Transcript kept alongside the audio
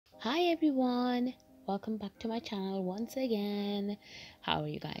Hi everyone, welcome back to my channel once again. How are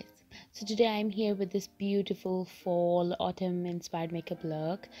you guys? So today I'm here with this beautiful fall autumn inspired makeup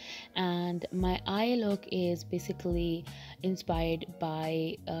look, and my eye look is basically inspired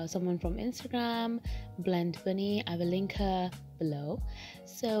by someone from Instagram, Blend Bunny. I will link her below.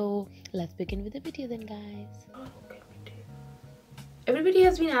 So let's begin with the video then, guys. Everybody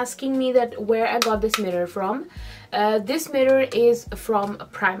has been asking me that where I got this mirror from. This mirror is from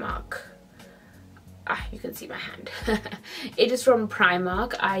Primark. You can see my hand. It is from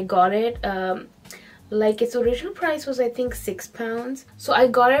Primark. I got it like its original price was I think £6, so I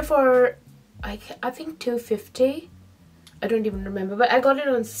got it for I think £2.50. I don't even remember, but I got it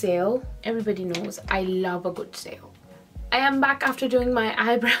on sale. Everybody knows I love a good sale. I am back after doing my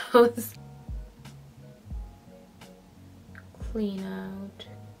eyebrows. Clean out.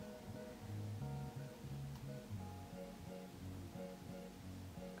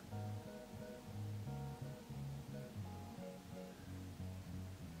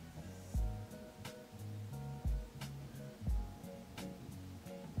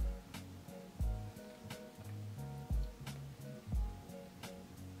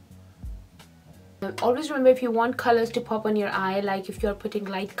 Always remember, if you want colors to pop on your eye, like if you're putting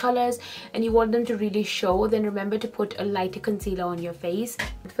light colors and you want them to really show, then remember to put a lighter concealer on your face.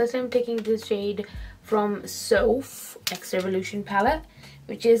 First I'm taking this shade from Soph X Revolution palette,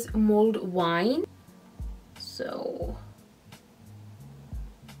 which is Mulled Wine. So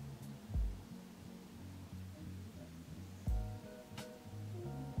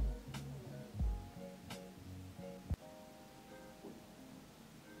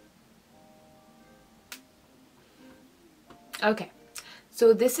okay,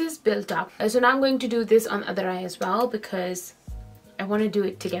 so this is built up. So now I'm going to do this on other eye as well because I want to do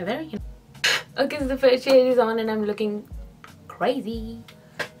it together, you know? Okay, so the first shade is on and I'm looking crazy.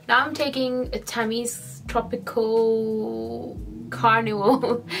 Now I'm taking Tammi's Tropical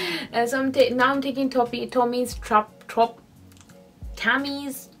Carnival. So now I'm taking Tammi's Tropical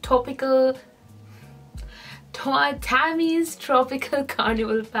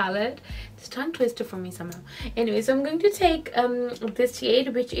Carnival palette. It's tongue twister for me somehow. Anyway, so I'm going to take this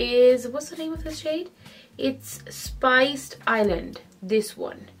shade, which is, what's the name of this shade? It's Spiced Island. This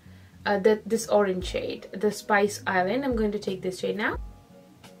one, this orange shade, the Spice Island. I'm going to take this shade now.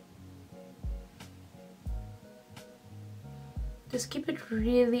 Just keep it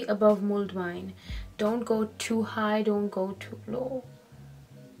really above Mulled Wine. Don't go too high, don't go too low.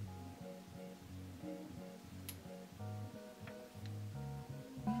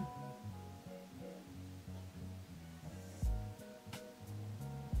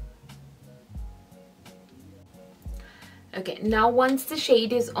 Okay, now once the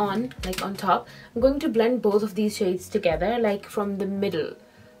shade is on, like on top, I'm going to blend both of these shades together, like from the middle.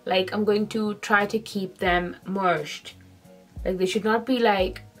 Like I'm going to try to keep them merged. Like they should not be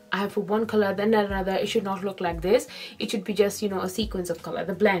like, I have one color then another. It should not look like this. It should be just, you know, a sequence of color.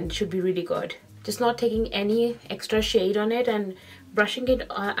 The blend should be really good. Just not taking any extra shade on it and brushing it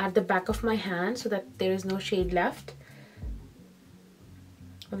at the back of my hand so that there is no shade left.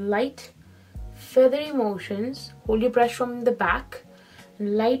 Light feathery motions. Hold your brush from the back,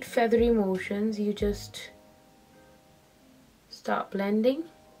 and light feathery motions, you just start blending.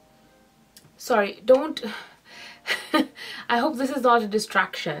 Sorry, don't I hope this is not a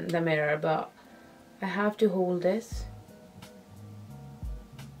distraction, the mirror, but I have to hold this.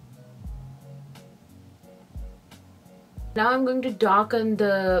 Now I'm going to darken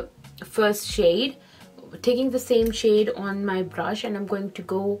the first shade, taking the same shade on my brush, and I'm going to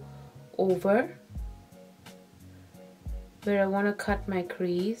go over where I want to cut my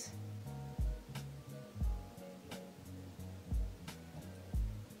crease.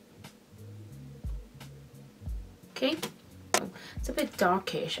 Okay, it's a bit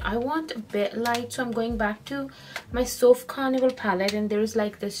darkish. I want a bit light, so I'm going back to my Soph Carnival palette, and there's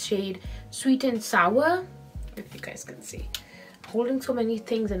like this shade Sweet and Sour, if you guys can see. I'm holding so many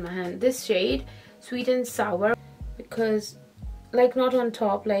things in my hand. This shade Sweet and Sour, because like not on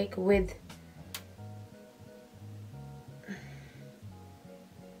top, like with,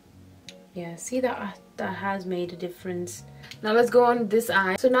 yeah, see that has made a difference. Now let's go on this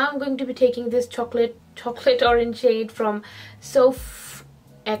eye. So now I'm going to be taking this chocolate orange shade from Soph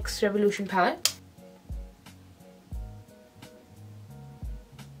X Revolution palette.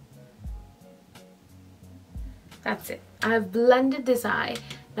 That's it. I've blended this eye.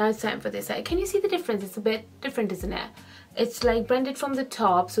 Now it's time for this eye. Can you see the difference? It's a bit different, isn't it? It's like blended from the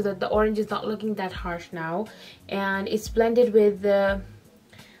top so that the orange is not looking that harsh now, and it's blended with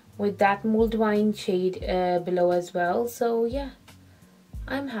that Mulled Wine shade below as well. So yeah,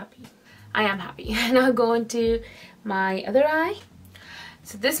 I'm happy. I am happy. Now go on to my other eye.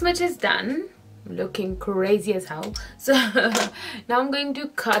 So this much is done. Looking crazy as hell. So now I'm going to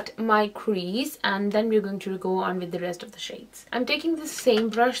cut my crease and then we're going to go on with the rest of the shades. I'm taking the same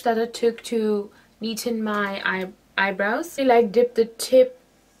brush that I took to neaten my eyebrows. I like dip the tip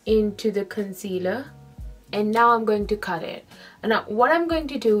into the concealer and now I'm going to cut it. And now what I'm going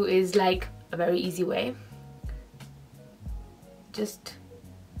to do is like a very easy way. Just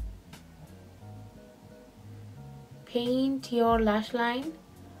paint your lash line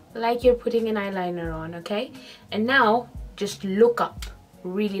like you're putting an eyeliner on, okay? And now just look up,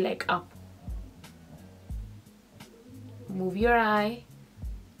 really like up. Move your eye.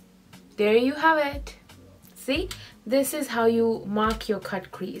 There you have it. See, this is how you mark your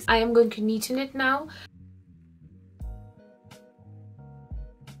cut crease. I am going to neaten it now.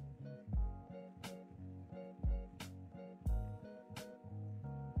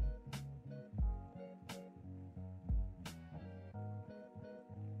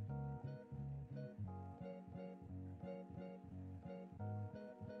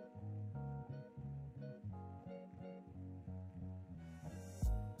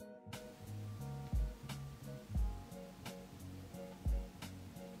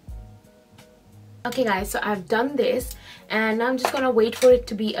 Okay guys, so I've done this and now I'm just gonna wait for it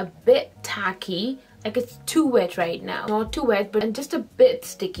to be a bit tacky. Like it's too wet right now. Not too wet, but just a bit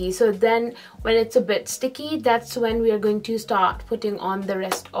sticky. So then when it's a bit sticky, that's when we are going to start putting on the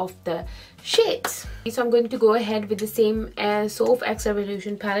rest of the shades. So I'm going to go ahead with the same Soph X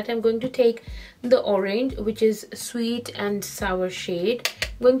Revolution palette. I'm going to take the orange, which is sweet and sour shade.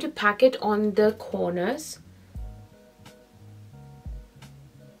 I'm going to pack it on the corners.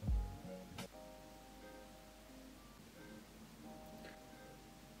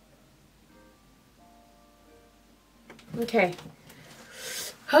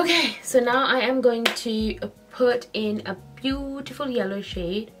 Okay, so now I am going to put in a beautiful yellow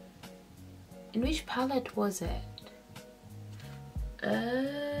shade. In which palette was it?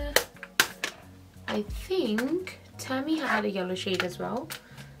 I think Tammi had a yellow shade as well.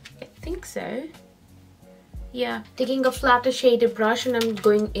 I think so. Yeah, taking a flatter shaded brush and I'm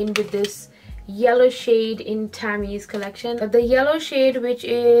going in with this yellow shade in Tammi's collection. The yellow shade, which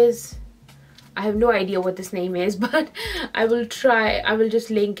is, I have no idea what this name is, but I will just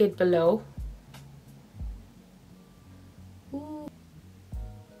link it below. Ooh.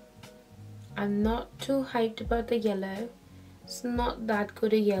 I'm not too hyped about the yellow. It's not that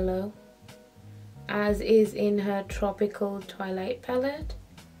good a yellow as is in her Tropical Twilight palette.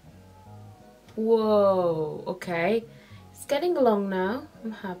 Whoa, okay. It's getting along now.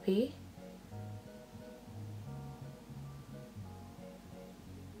 I'm happy.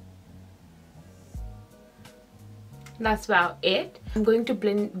 That's about it. I'm going to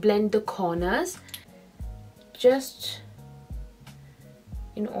blend the corners just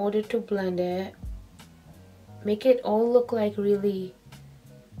in order to blend it. Make it all look like really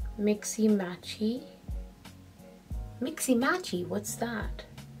mixy-matchy. Mixy-matchy, what's that?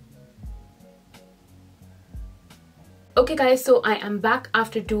 Okay guys, so I am back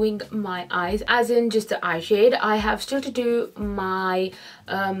after doing my eyes, as in just the eye shade. I have still to do my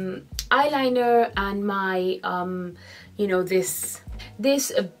eyeliner and my you know, this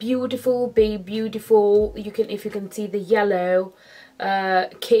beautiful babe beautiful, if you can see the yellow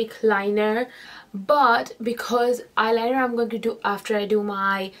cake liner. But because eyeliner I'm going to do after I do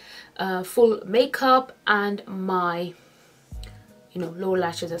my full makeup and my, you know, lower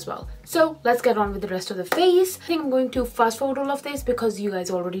lashes as well. So let's get on with the rest of the face. I think I'm going to fast forward all of this because you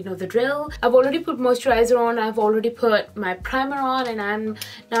guys already know the drill. I've already put moisturizer on, I've already put my primer on, and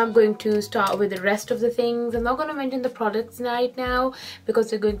now I'm going to start with the rest of the things. I'm not going to mention the products right now because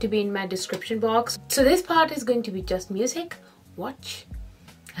they're going to be in my description box. So this part is going to be just music. Watch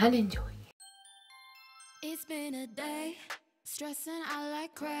and enjoy. It's been a day, stressing out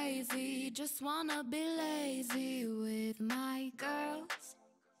like crazy, just wanna be lazy with my girls.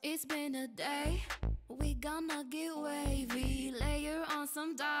 It's been a day, we gonna get wavy, layer on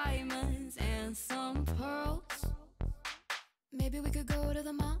some diamonds and some pearls. Maybe we could go to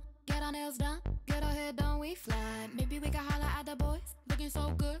the mall, get our nails done, get our hair done, we fly. Maybe we could holler at the boys, looking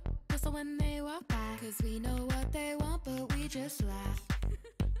so good, whistle when they walk by. Cause we know what they want, but we just laugh.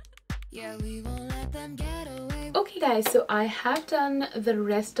 Yeah, we won't let them get away. Okay guys, so I have done the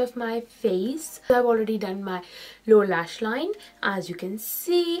rest of my face. I've already done my lower lash line, as you can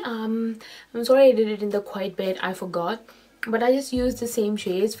see. I'm sorry I did it in the quiet bit, I forgot. but I just used the same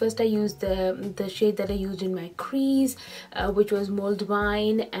shades. First I used the shade that I used in my crease, which was Mold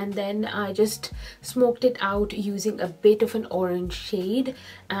Wine, and then I just smoked it out using a bit of an orange shade,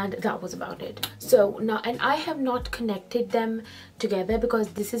 and that was about it. So now, and I have not connected them together because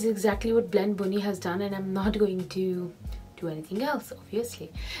this is exactly what Blend Bunny has done, and I'm not going to do anything else,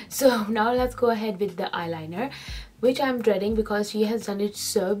 obviously. So now let's go ahead with the eyeliner, which I'm dreading because she has done it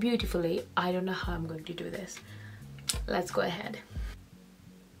so beautifully. I don't know how I'm going to do this. Let's go ahead.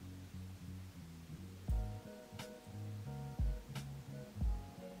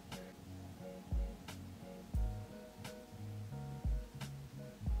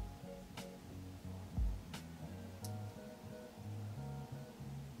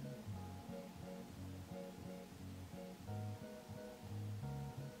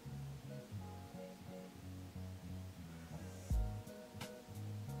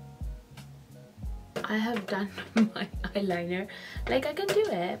 I have done my eyeliner. Like, I can do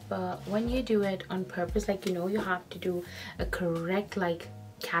it, but when you do it on purpose, like, you know, you have to do a correct, like,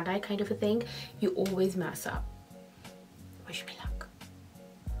 cat eye kind of a thing, you always mess up. Wish me luck.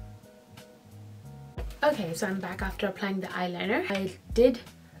 Okay, so I'm back after applying the eyeliner. I did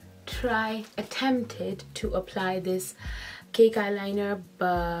attempted to apply this cake eyeliner,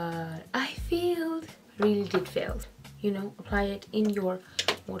 but I failed. Really did fail. You know, apply it in your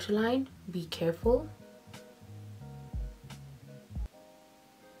waterline. Be careful.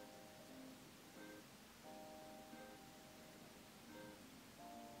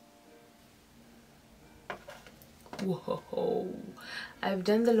 Whoa, I've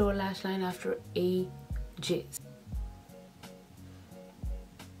done the lower lash line after ages.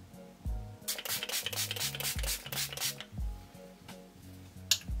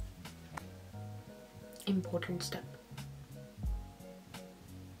 Important step.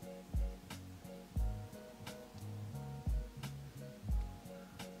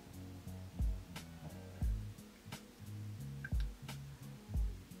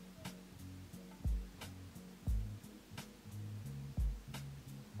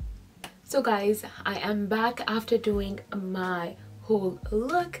 So guys, I am back after doing my whole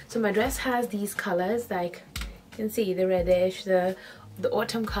look. So my dress has these colors, like you can see the reddish, the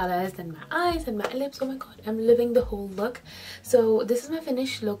autumn colors, and my eyes and my lips. Oh my god, I'm living the whole look. So this is my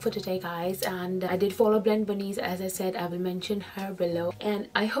finished look for today, guys, and I did follow Blend Bunnies. As I said, I will mention her below, and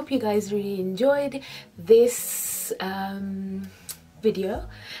I hope you guys really enjoyed this video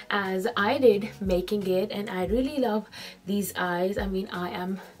as I did making it, and I really love these eyes. I mean, I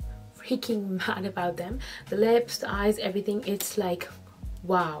am freaking mad about them. The lips, the eyes, everything, it's like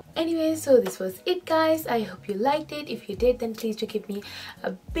wow. Anyway, so this was it, guys. I hope you liked it. If you did, then please do give me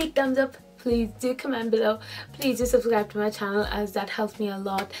a big thumbs up. Please do comment below. Please do subscribe to my channel, as that helps me a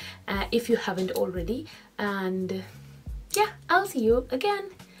lot if you haven't already. And yeah, I'll see you again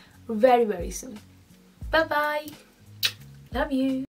very, very soon. Bye bye. Love you.